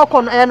university no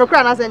okon no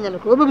kra na senya no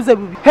kra. Obi busa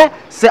bubi. He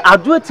se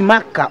adueti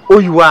maka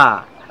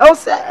oyiwa. E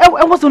se e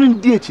was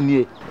on di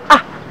echi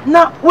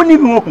na woni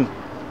mi ho.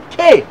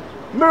 Hey,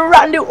 me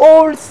run the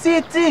whole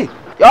city.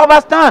 You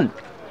understand?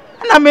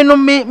 And I me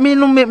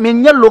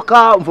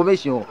local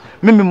information.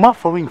 Me more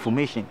foreign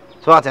information.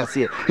 So what I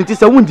say, it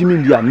is a wound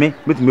me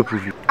me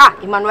prove you.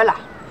 Emanuela,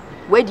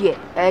 wait here,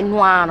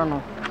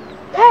 no.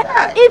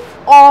 If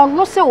or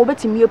no say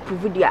obetimi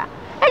prove dia.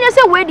 And you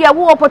say wait there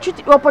wo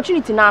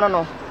opportunity na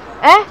no.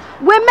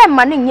 We men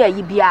man nya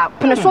yi bia.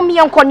 Pene so me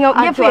enkonyo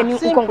ye fe ni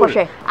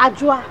nkonkohwe.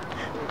 Adwoa.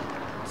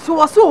 so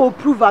was so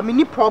prove am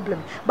any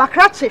problem but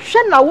krache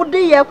hwe na wo de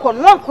ye ko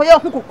no nko ye ho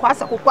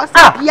kokwasa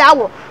bia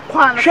wo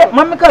kwan hwe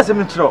mama ka se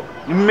me tro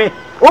me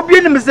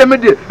obi ni me se me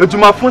de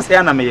adwumafo se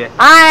ya na me ye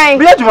ai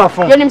bi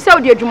adwumafo ye nim se wo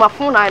de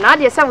adwumafo na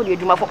de se wo de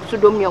adwumafo so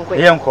dom ni nko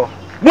ye nko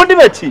mo de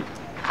bachi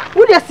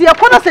wo de se ye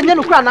ko na se nye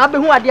no kra na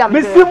abehu ade am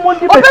me se mo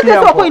de bachi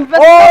o be ko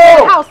invest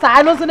in house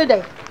I no so ne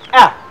dey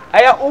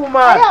aya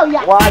uma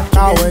what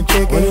cow and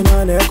chicken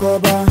on the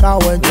coba cow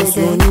and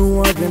chicken you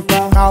want drink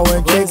cow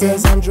and chicken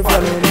central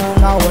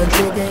cow and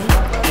chicken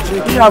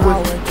ya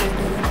go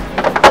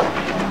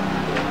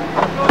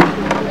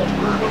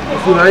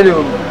sura ile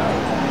o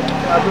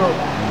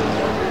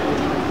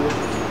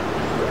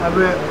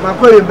abe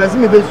makoye besi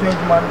me be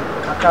suent man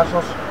kaka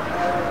so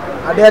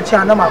ade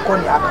cha na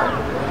makoni aka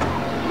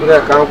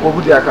ure kan ko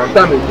budi aka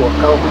ta me ko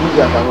kan ko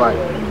budi aka wa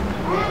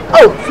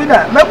oh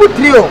sina me bu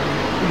trio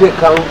ide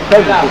kan ta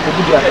ko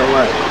budi aka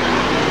wa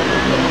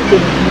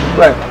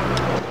right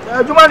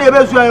juma ni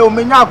ebe suent o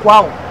me nya akwa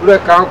o ure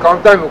kan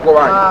ta me ko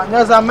wa ah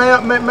nyasa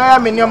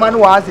me ni ma ni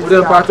wa ase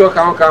ure pa to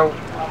kan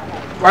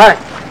wa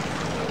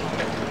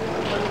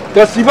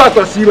to siba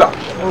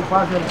o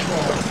pa se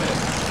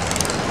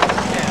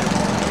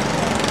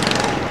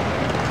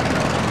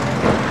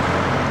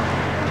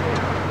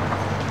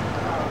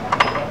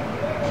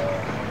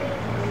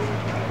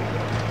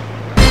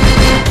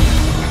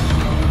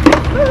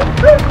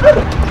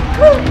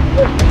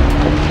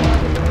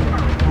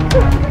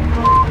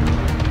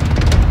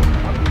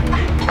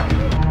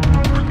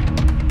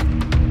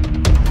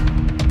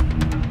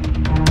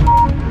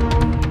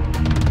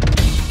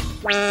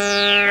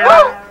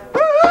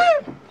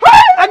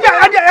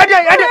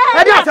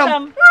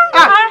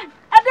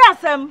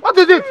What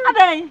is it?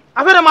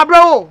 I feel my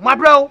bro.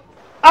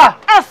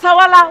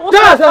 Sawala.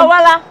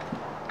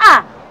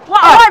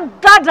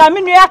 What dada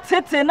me no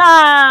tete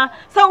na.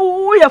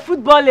 So we a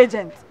football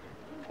agent.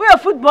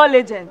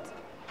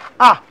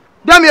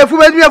 Damn you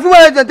football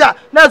agent.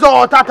 Na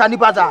so tata ni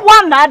pasa.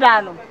 One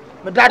dada no.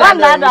 Dada.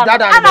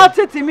 Ana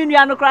tete me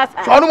nua no cross.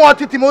 So no more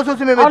tete mo so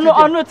me tete.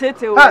 Ono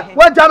tete o.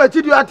 One time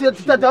tete you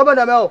tete o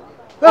na me o.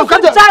 O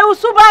jai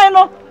usuban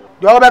no.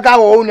 Yo be ka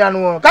wo nua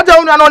no. Ka te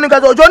nua no ni ka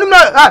so jo ni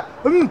na.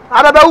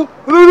 Ababawu.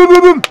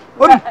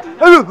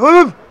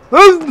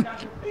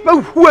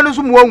 Who are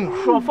some one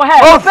for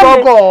her?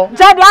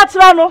 Jadu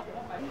atra no.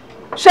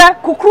 She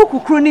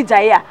kukru ni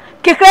jaya.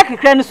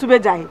 Kekre ni sube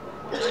jaya.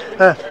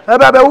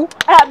 Ababawu.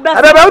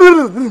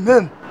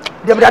 Ababawu.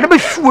 Dem da be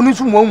shu ni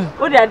some one.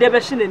 O de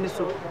be shi ni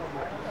so.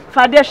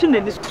 Fa de shi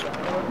ni so.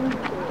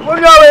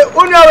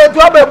 Onyawe to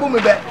ababu me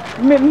be.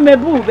 Me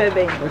bu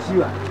bebe.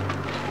 Osiwa.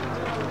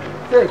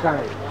 Say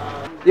kai.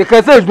 Ye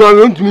ka say jwa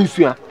we ntumi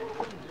nsua.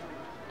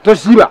 To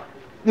siba.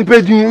 Ni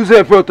pedi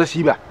use for to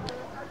siba.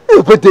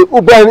 Opetey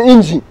uban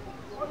engine.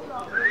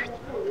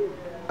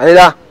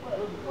 Ayida.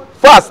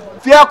 Fast.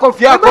 Fiako.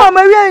 Ba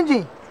ma wi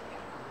engine.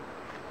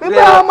 Me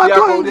ba ma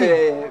to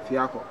engine.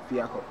 Fiako.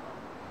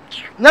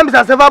 Na mi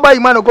sa se fa ba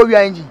imano ko wi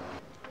engine.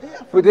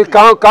 Opetey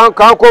kan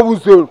ko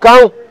buso.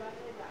 Kan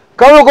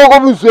ko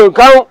buso.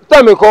 Kan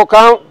tame ko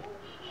kan.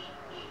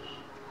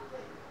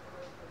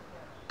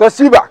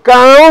 Tasiba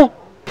kan.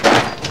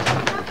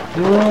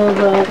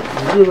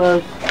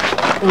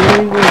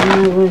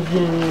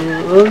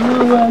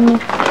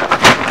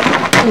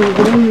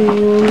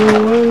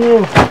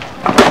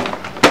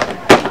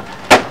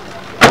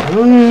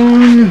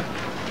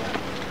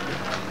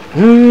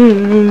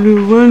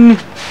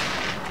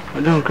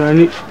 Don't cry.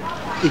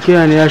 You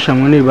can't hear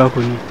someone back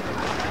on you.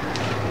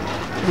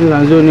 You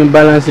are only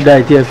balance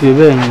diet here for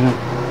you.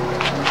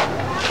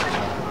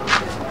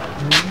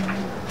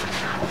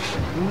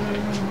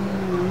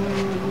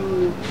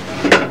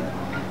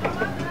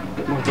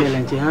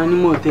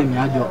 More time,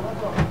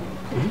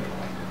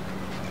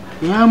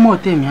 yeah, more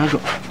time,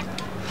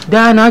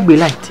 there not be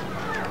light.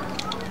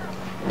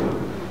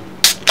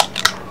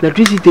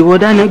 Electricity will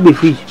not be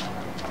free.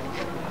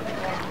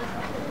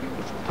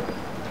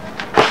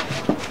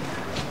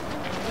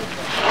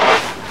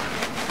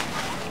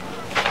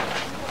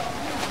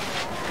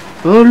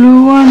 Only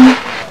one.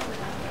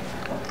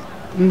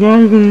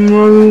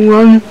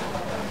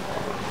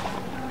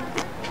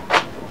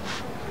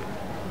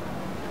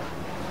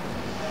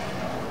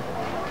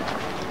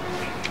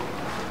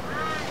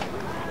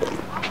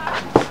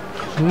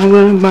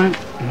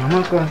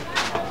 Mama ka.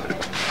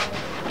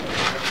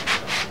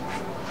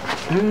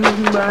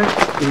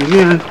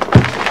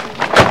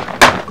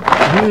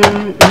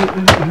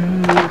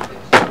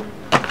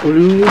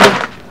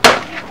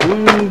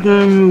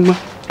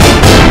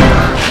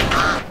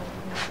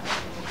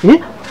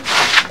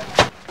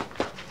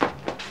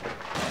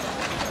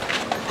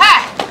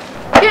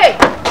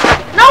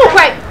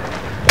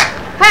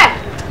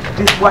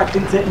 Where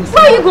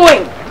are you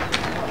going?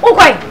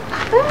 Okay.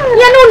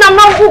 You know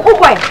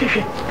okay.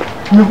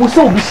 Me go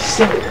so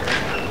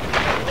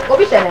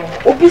Obi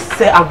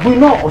say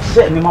agbuno o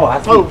se me ma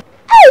wa say.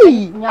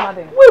 Hey!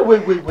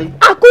 Wait.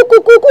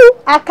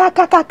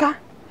 Akukukukaka.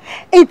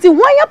 Enti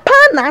wanya pa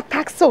na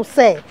attack so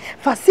say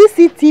for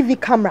CCTV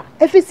camera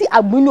efisi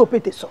agbuni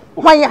opete so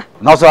wanya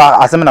na so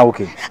asem na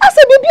okay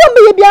ase bibi o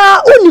meye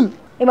bia onim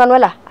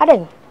Emmanuela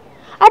aden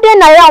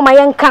na ya o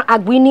mayenka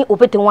agbuni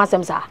opete ho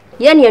asem sa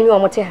ye ne anu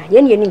omote ha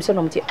ye ne anim so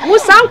no mote wo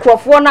san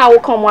krofo na wo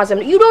kan mo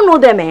asem you don't know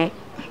them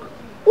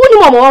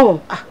onim omo ho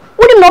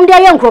onim nom dia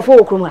ye nkrofo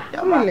wo krom ha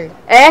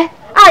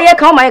ye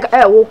kan o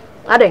mayenka wo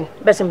aden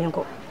bese me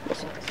nko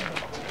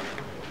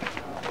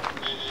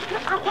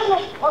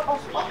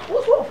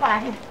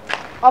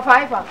Of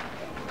five.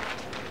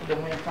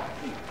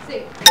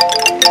 See.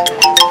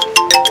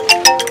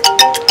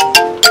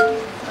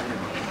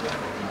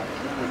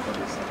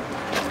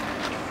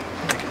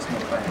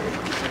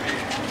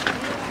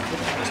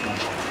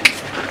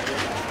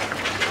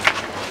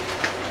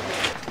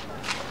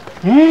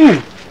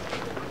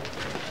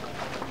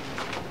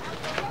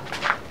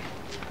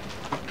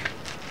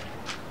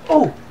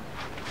 Oh.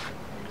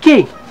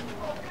 K.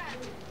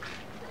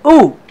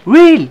 Oh,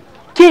 real.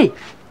 K.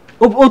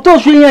 Auto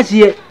showing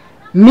here.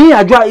 Me,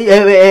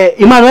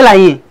 Emmanuela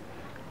here.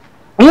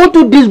 Want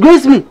to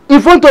disgrace me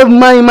in front of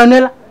my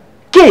Emmanuela?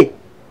 K.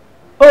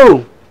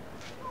 Oh.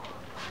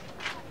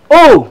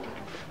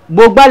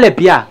 Bogba le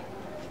pia.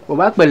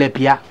 Oba pe le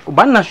pia.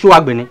 Oba na show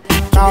agbeni.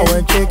 Cow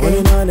and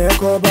chicken on the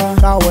coba.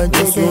 Cow and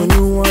chicken.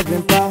 You want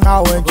to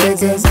cow and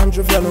chicken.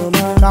 Central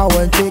Feloma. Cow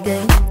and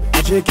chicken.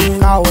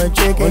 Cow and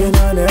chicken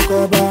on the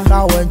coba.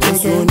 Cow and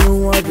chicken. You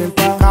want to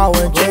cow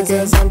and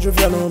chicken. Central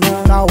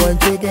Feloma. Cow and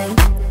chicken.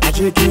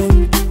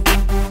 Chicken.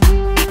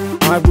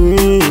 I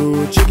bring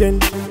you chicken.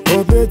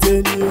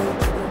 Opetey.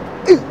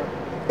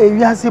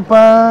 You see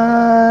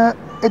pa.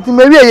 It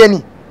may be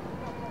any.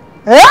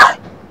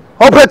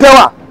 Opetey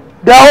wa.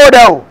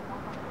 There.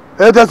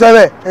 It is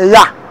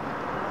yeah.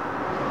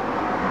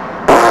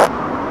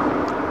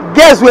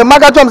 Guess we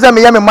Magatom say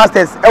me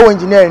masters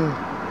engineering.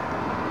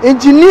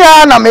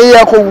 Engineer na me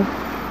here.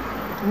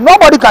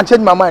 Nobody can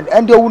change my mind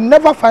and they will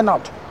never find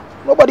out.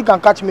 Nobody can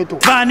catch me too.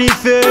 Funny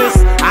face,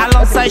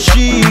 alongside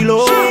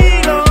Shiloh.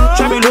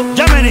 Chamilo,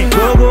 Germany,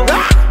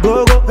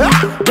 go,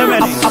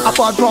 Germany.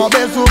 Patron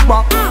bezu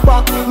ba,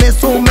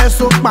 mesu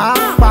ba,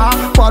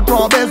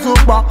 patron bezu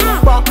ba,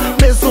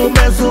 mesu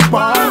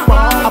ba,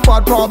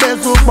 patron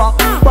bezu ba,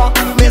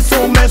 mesu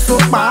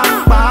ba,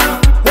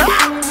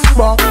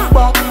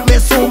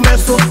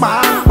 mesu ba,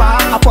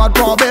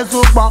 patron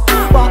bezu ba,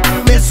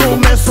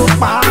 mesu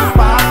ba,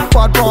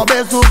 patron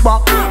bezu ba,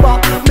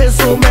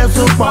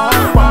 mesu ba.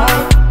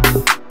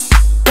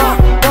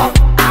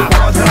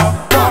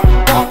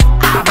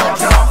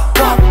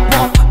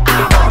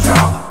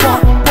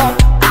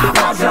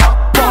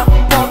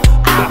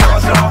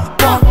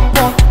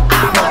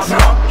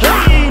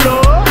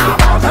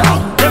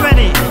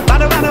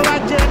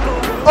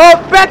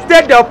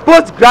 The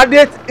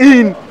postgraduate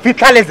in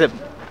vitalism.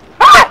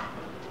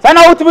 Sana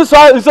ultimi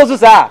so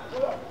sa.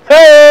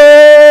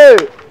 Hey!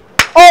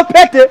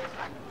 Opetey.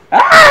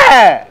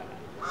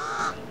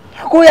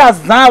 Ko ya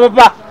zan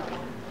baba.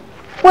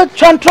 What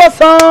chantros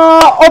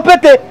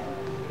Opetey.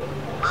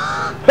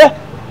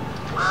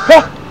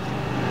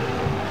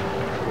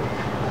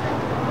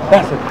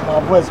 That's it. My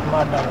voice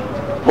madam.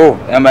 Oh,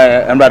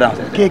 I'm brother.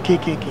 K.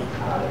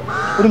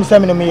 What do you say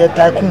me a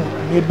tycoon?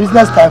 Me a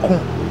business tycoon.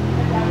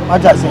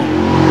 What I say?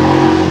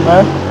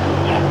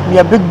 Me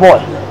a big boy,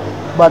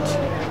 but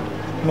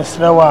Miss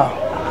Rewa,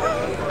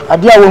 I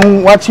dear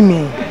won't watch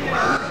me.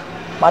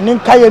 My name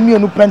Kaya me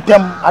and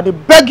Pentem. I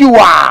beg you,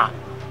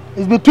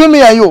 it's between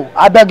me and you.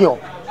 I beg you.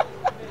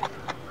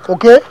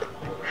 Okay?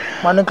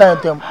 My name Kaya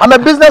Tem. I'm a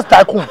business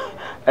tycoon.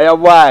 Hey,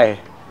 why?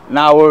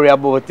 Now worry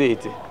about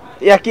it.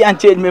 You can't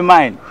change my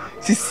mind.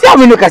 See,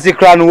 I'm no kasi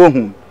crown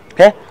wohun.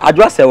 I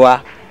just say wa.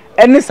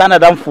 Any son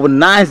of them for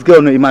nice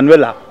girl no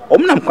Emmanuela.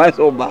 Omnam kwan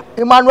so ba.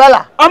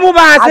 Emmanuela.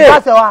 Amuba say.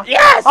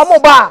 Yes.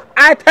 Amuba.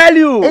 I tell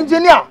you.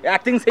 Engineer. I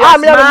think say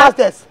I'm here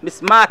masters. Be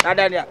smart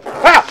than ya.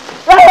 Hey.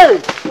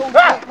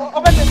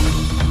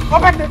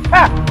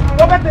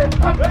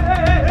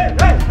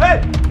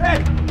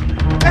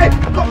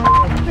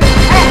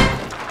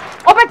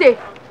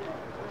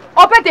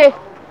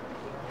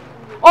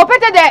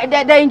 Opetey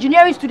the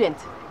engineering student.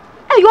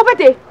 Hey,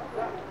 Opetey.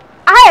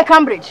 I have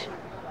Cambridge.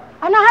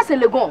 And I have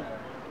Legon.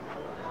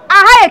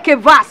 I have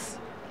Kevas.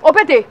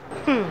 Opetey.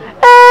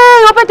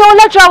 Hey, Opetey will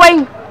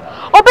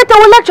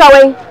lecture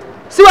away.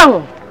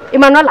 Swang,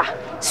 Emmanuela.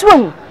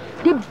 Swang.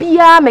 The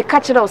beer me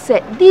catch it out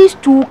said these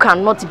two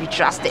cannot be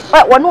trusted.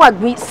 One no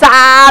agree,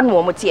 sad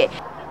no more.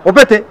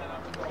 Opetey,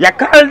 you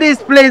call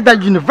this place the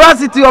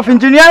University of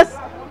Engineers?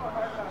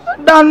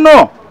 Don't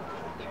know.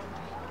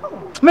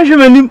 Measure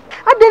me.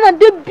 I didn't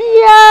the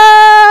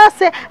beer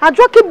say I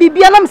drink a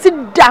baby and I'm sit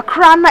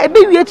dakrana a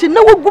baby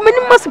no woman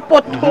must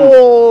support.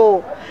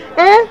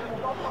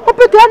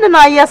 Opetey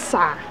na yes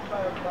sir.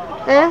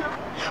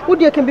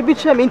 Would you can be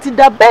betray me into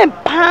the ben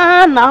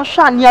pan now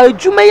shan ya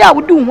jumaya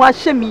would do what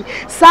shemi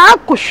sa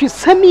koshi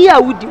semi ya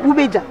would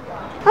ubeja.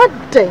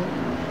 Ade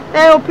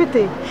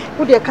Opetey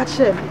would you catch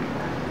him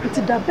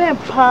into the ben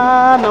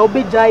pan now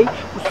bejai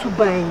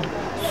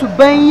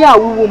subain ya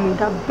woman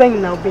that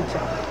bang now beja.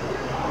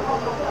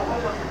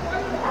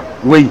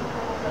 Wait.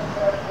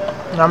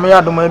 I'm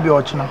here to maybe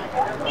watch now.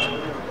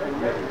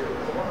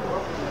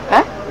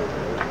 Eh?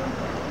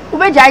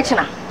 Ube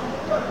jaichina.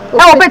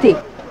 Na opetey.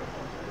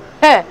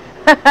 Eh.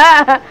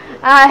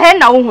 He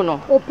na uhu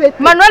no. Opetey.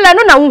 Manuela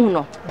no na uhu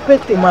no.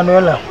 Opetey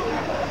Manuela.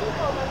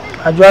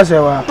 Ajwa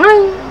sewa.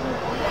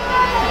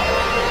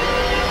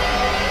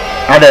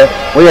 Ade,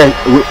 oye,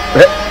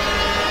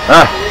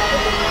 ah.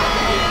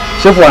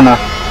 Chef wana.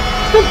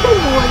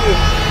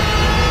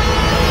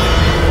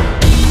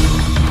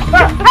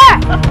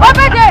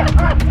 Opetey!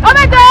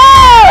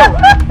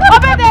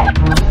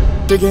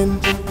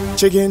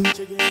 Chicken,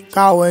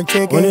 cow and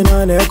chicken. When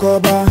on a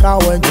coba, cow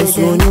and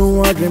chicken. You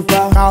want drink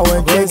cow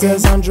and chicken.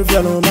 Sandra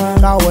Fialoma,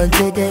 cow and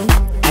chicken.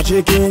 A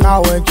chicken,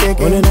 cow and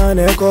chicken. When on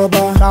a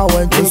coba, cow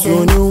and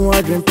chicken. You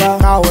want drink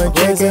cow and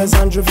chicken.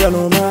 Sandra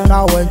Fialoma,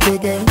 cow and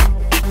chicken.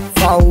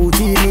 Foul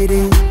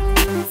diddy,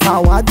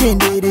 foul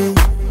diddy,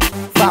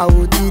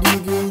 foul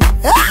diddy,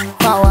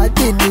 foul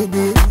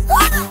diddy.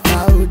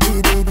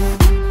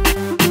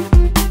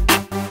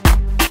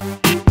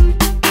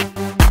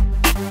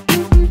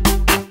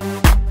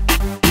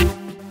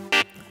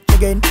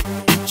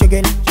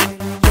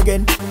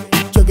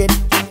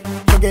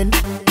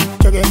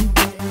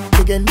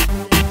 Chicken,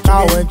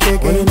 cow and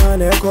chicken. When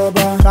on a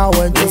coba, cow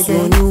and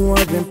chicken. You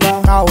want drink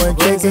cow and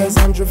chicken.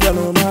 Sandra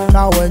Fialoma,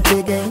 cow and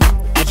chicken.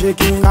 A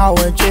chicken, cow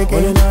and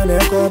chicken. When on a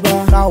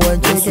coba, cow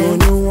and chicken.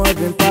 You want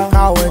drink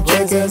cow and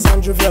chicken.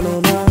 Sandra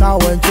Fialoma, cow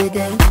and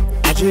chicken.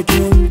 A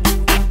chicken.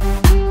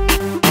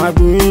 I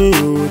bring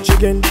you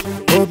chicken,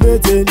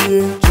 opetey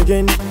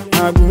chicken.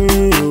 I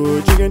bring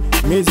you chicken,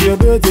 miss your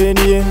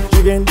opetey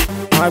chicken.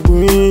 I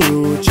bring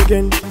you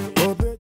chicken,